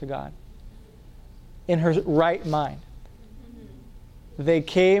life to God in her right mind, they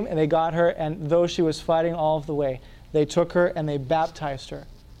came and they got her, and though she was fighting all of the way, they took her and they baptized her.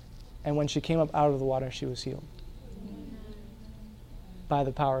 And when she came up out of the water, she was healed by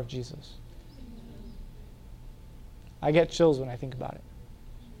the power of Jesus. I get chills when I think about it.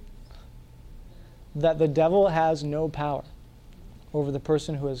 That the devil has no power over the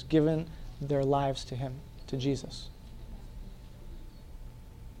person who has given their lives to him, to Jesus,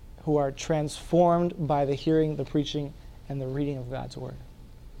 who are transformed by the hearing, the preaching, and the reading of God's Word.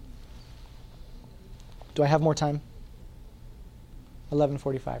 Do I have more time?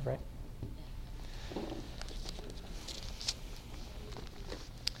 11:45, right?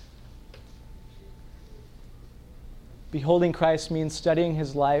 Beholding Christ means studying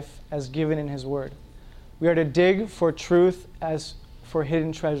His life as given in His Word. We are to dig for truth as for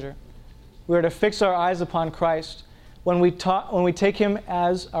hidden treasure. We are to fix our eyes upon Christ. When we take Him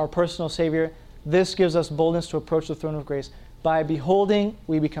as our personal Savior, this gives us boldness to approach the throne of grace. By beholding,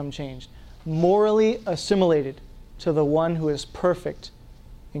 we become changed, morally assimilated to the one who is perfect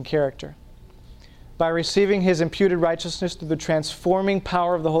in character. By receiving His imputed righteousness through the transforming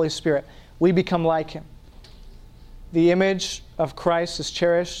power of the Holy Spirit, we become like Him. The image of Christ is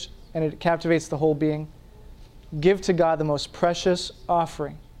cherished, and it captivates the whole being. Give to God the most precious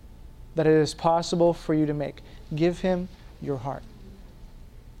offering that it is possible for you to make. Give Him your heart.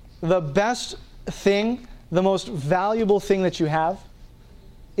 The best thing, the most valuable thing that you have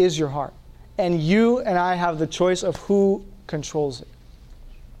is your heart. And you and I have the choice of who controls it.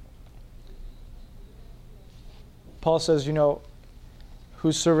 Paul says,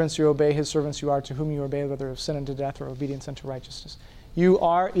 whose servants you obey, his servants you are, to whom you obey, whether of sin unto death or obedience unto righteousness. You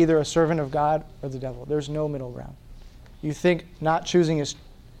are either a servant of God or the devil. There's no middle ground. You think not choosing is...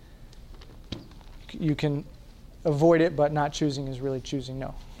 You can avoid it, but not choosing is really choosing.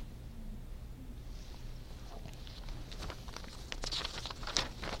 No.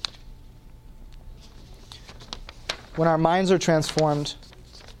 When our minds are transformed,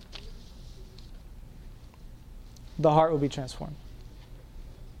 the heart will be transformed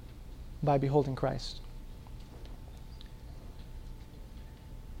by beholding Christ.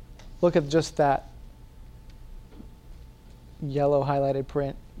 Look at just that yellow highlighted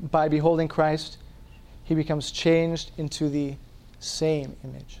print. By beholding Christ, He becomes changed into the same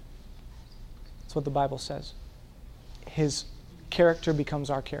image. That's what the Bible says. His character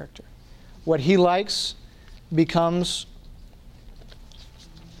becomes our character. What He likes becomes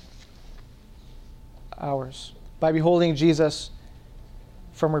ours. By beholding Jesus,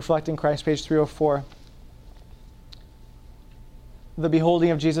 from Reflecting Christ, page 304, the beholding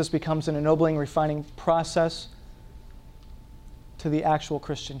of Jesus becomes an ennobling, refining process to the actual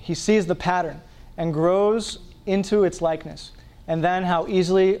Christian. He sees the pattern and grows into its likeness. And then how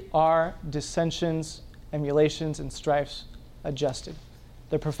easily are dissensions, emulations, and strifes adjusted.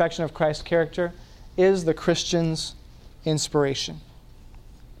 The perfection of Christ's character is the Christian's inspiration.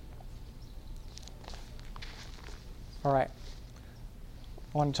 All right.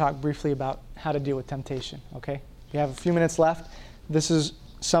 I want to talk briefly about how to deal with temptation, okay? We have a few minutes left. This is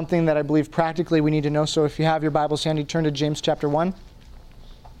something that I believe practically we need to know. So if you have your Bibles handy, turn to James chapter 1.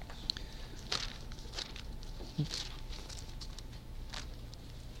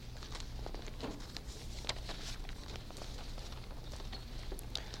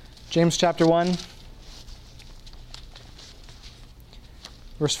 James chapter 1,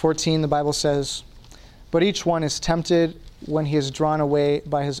 verse 14, the Bible says, "But each one is tempted when he is drawn away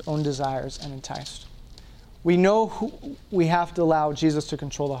by his own desires and enticed." We know we have to allow Jesus to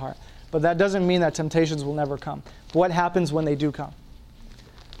control the heart, but that doesn't mean that temptations will never come. What happens when they do come?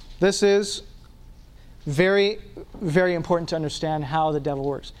 This is very, very important to understand how the devil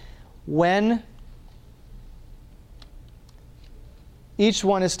works. When each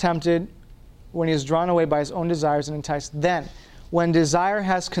one is tempted, when he is drawn away by his own desires and enticed, then, when desire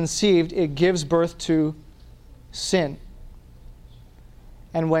has conceived, it gives birth to sin.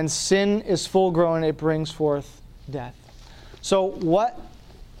 And when sin is full grown, it brings forth death. So what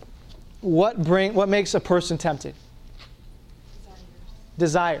makes a person tempted?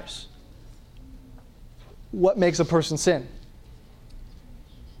 Desires. What makes a person sin?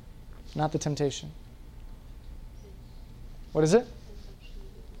 Not the temptation. What is it?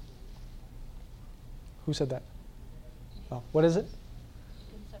 Who said that? Oh, what is it?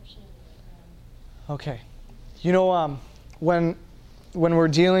 Conception. Okay. You know, when we're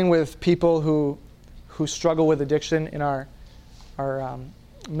dealing with people who struggle with addiction in our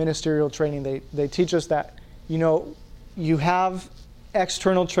ministerial training, they teach us that, you know, you have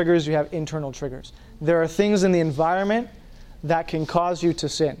external triggers, you have internal triggers. There are things in the environment that can cause you to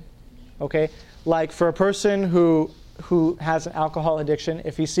sin. Okay? Like for a person who has an alcohol addiction,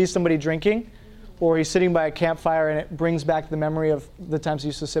 if he sees somebody drinking, or he's sitting by a campfire and it brings back the memory of the times he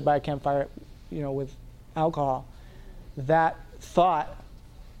used to sit by a campfire, you know, with alcohol, that thought,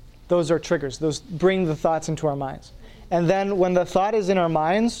 those are triggers. Those bring the thoughts into our minds. And then when the thought is in our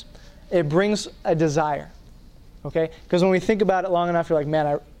minds, it brings a desire. Okay? Because when we think about it long enough, you're like,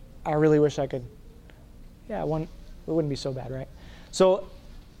 man, I really wish I could. Yeah, it wouldn't be so bad, right? So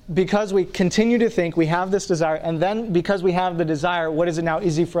because we continue to think, we have this desire, and then because we have the desire, what is it now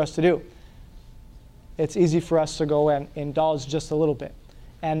easy for us to do? It's easy for us to go and indulge just a little bit.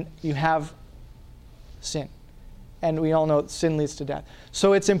 And you have sin. And we all know sin leads to death.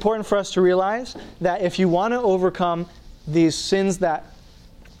 So it's important for us to realize that if you want to overcome these sins that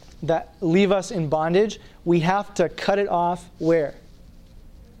leave us in bondage, we have to cut it off where?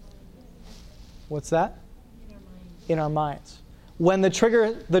 What's that? In our minds. When the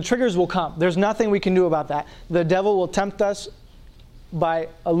triggers will come. There's nothing we can do about that. The devil will tempt us by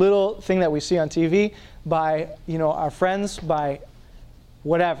a little thing that we see on TV, by, you know, our friends, by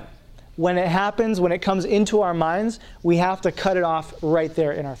whatever. When it happens, when it comes into our minds, we have to cut it off right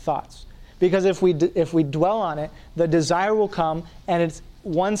there in our thoughts. Because if we dwell on it, the desire will come, and it's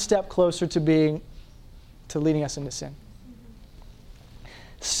one step closer to leading us into sin.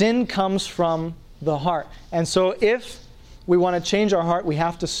 Sin comes from the heart. And so if we want to change our heart, we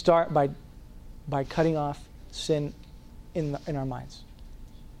have to start by cutting off sin in our minds.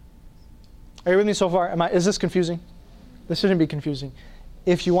 Are you with me so far? Is this confusing? This shouldn't be confusing.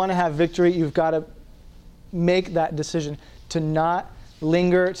 If you want to have victory, you've got to make that decision to not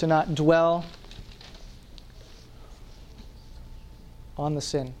linger, to not dwell on the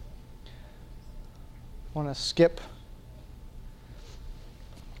sin. I want to skip.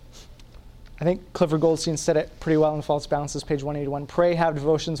 I think Clifford Goldstein said it pretty well in False Balances, page 181. Pray, have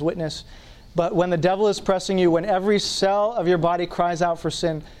devotions, witness. But when the devil is pressing you, when every cell of your body cries out for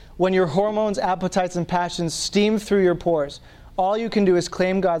sin, when your hormones, appetites, and passions steam through your pores, all you can do is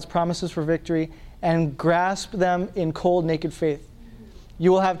claim God's promises for victory and grasp them in cold, naked faith.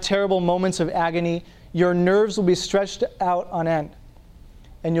 You will have terrible moments of agony. Your nerves will be stretched out on end,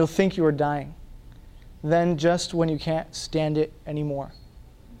 and you'll think you are dying. Then, just when you can't stand it anymore,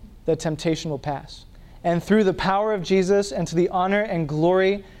 the temptation will pass. And through the power of Jesus and to the honor and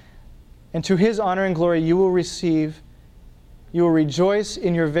glory, and to his honor and glory, you will rejoice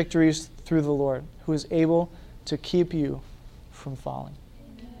in your victories through the Lord, who is able to keep you from falling.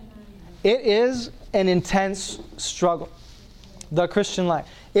 It is an intense struggle, the Christian life.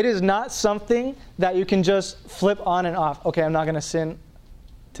 It is not something that you can just flip on and off. Okay, I'm not going to sin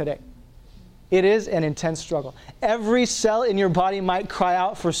today. It is an intense struggle. Every cell in your body might cry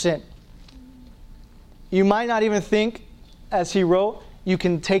out for sin. You might not even think, as he wrote, you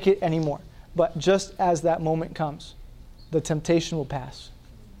can take it anymore. But just as that moment comes, the temptation will pass.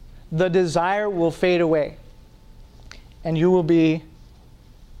 The desire will fade away. And you will be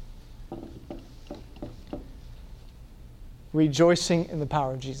rejoicing in the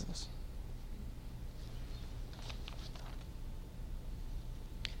power of Jesus.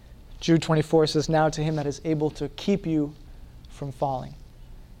 Jude 24 says, "Now to him that is able to keep you from falling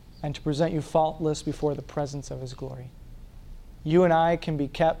and to present you faultless before the presence of his glory." You and I can be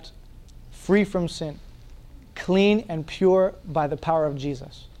kept free from sin, clean and pure by the power of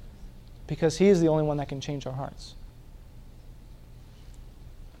Jesus, because he is the only one that can change our hearts.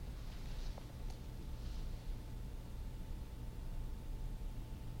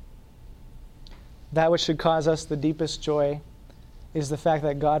 That which should cause us the deepest joy is the fact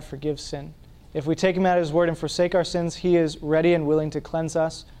that God forgives sin. If we take him at his word and forsake our sins, he is ready and willing to cleanse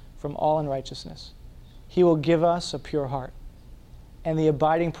us from all unrighteousness. He will give us a pure heart and the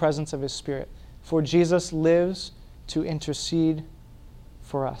abiding presence of his Spirit, for Jesus lives to intercede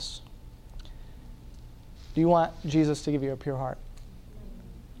for us. Do you want Jesus to give you a pure heart?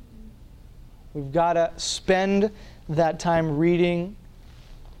 We've got to spend that time reading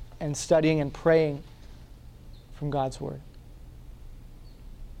and studying and praying from God's word.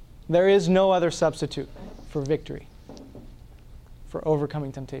 There is no other substitute for victory, for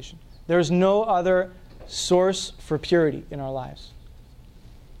overcoming temptation. There is no other source for purity in our lives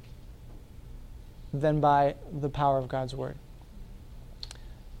than by the power of God's word.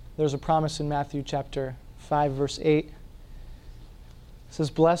 There's a promise in Matthew chapter 5, verse 8. It says,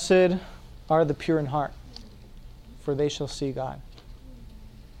 "Blessed are the pure in heart, for they shall see God.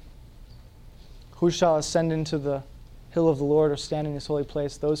 Who shall ascend into the hill of the Lord or stand in his holy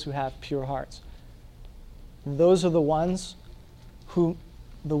place? Those who have pure hearts." Those are the ones who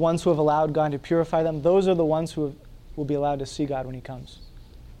have allowed God to purify them. Those are the ones who will be allowed to see God when he comes.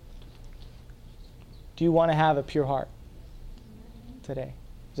 Do you want to have a pure heart today?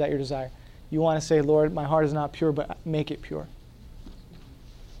 Is that your desire? You want to say, "Lord, my heart is not pure, but make it pure."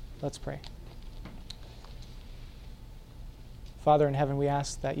 Let's pray. Father in heaven, we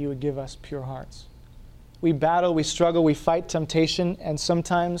ask that you would give us pure hearts. We battle, we struggle, we fight temptation, and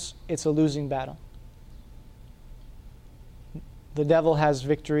sometimes it's a losing battle. The devil has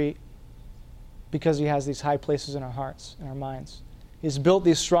victory because he has these high places in our hearts, in our minds. He's built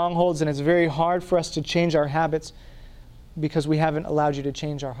these strongholds, and it's very hard for us to change our habits because we haven't allowed you to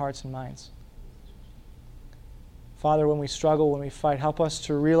change our hearts and minds. Father, when we struggle, when we fight, help us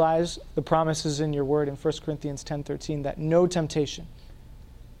to realize the promises in your word in 1 Corinthians 10:13, that no temptation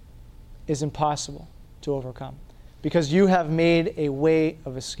is impossible to overcome, because you have made a way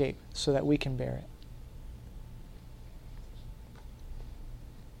of escape so that we can bear it.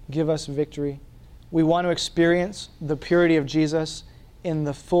 Give us victory. We want to experience the purity of Jesus in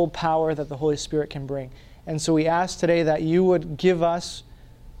the full power that the Holy Spirit can bring. And so we ask today that you would give us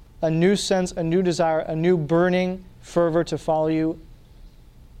a new sense, a new desire, a new burning fervor to follow you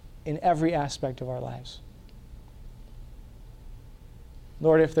in every aspect of our lives.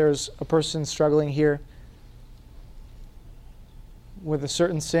 Lord, if there's a person struggling here with a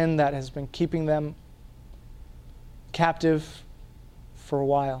certain sin that has been keeping them captive for a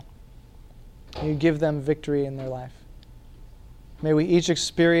while, may you give them victory in their life. May we each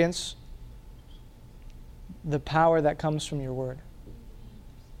experience the power that comes from your word.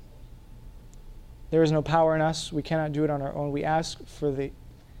 There is no power in us. We cannot do it on our own. We ask for the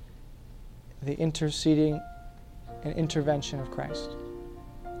interceding and intervention of Christ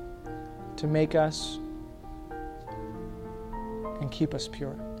to make us and keep us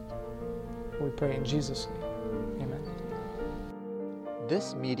pure. We pray in Jesus' name. Amen.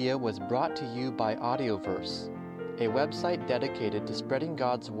 This media was brought to you by Audioverse, a website dedicated to spreading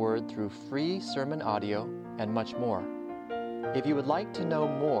God's Word through free sermon audio and much more. If you would like to know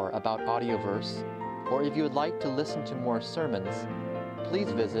more about Audioverse, or if you would like to listen to more sermons,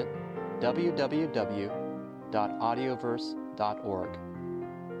 please visit www.audioverse.org.